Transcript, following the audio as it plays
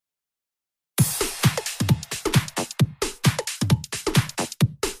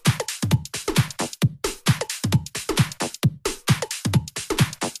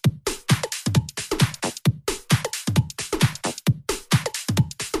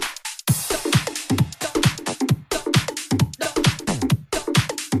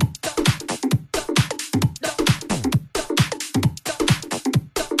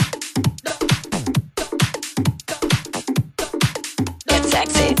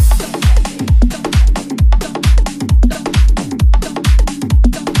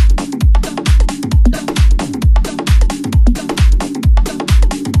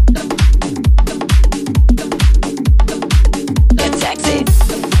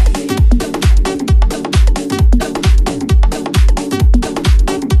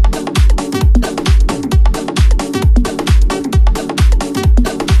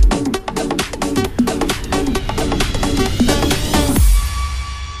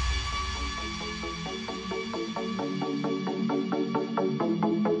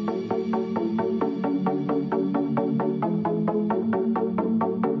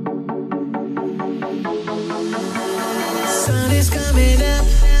coming up.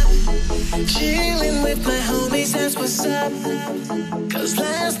 Chilling with my homies, that's what's up. Cause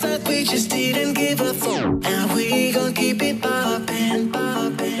last night we just didn't give a fuck. And we gon' keep it poppin',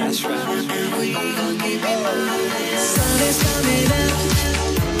 poppin'. That's right. And we gon' keep it poppin'. Sun is coming up.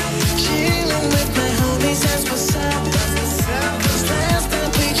 Chilling with my homies, that's what's up. Cause last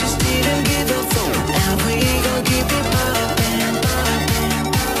night we just didn't give a fuck. And we gon' keep it poppin', poppin'.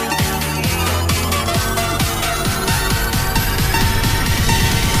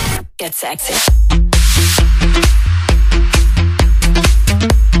 Get sexy.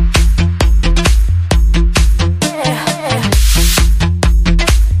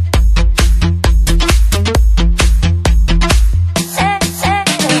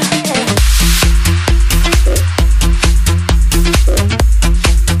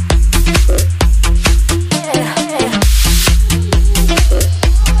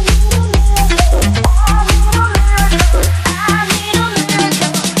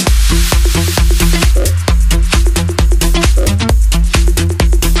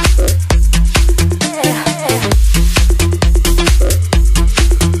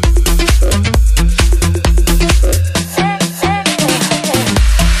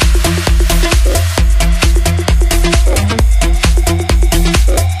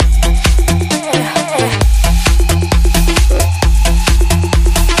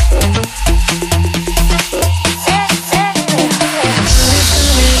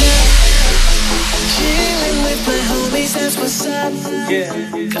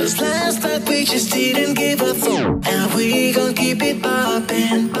 Cause last night we just didn't give a fuck. And we gon' keep it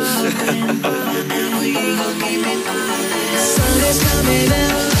poppin', poppin', poppin'. And we gon' keep it poppin'. Sun is coming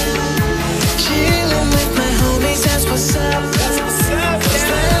out. Chillin' with my homies, that's what's up. Cause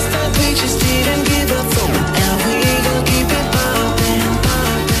last night we just didn't give a fuck. And we gon' keep it poppin',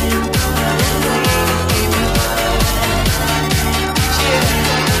 poppin', poppin'. And we gon' keep it poppin'.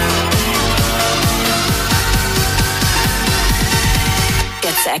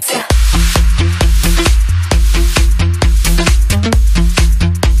 Get sexy.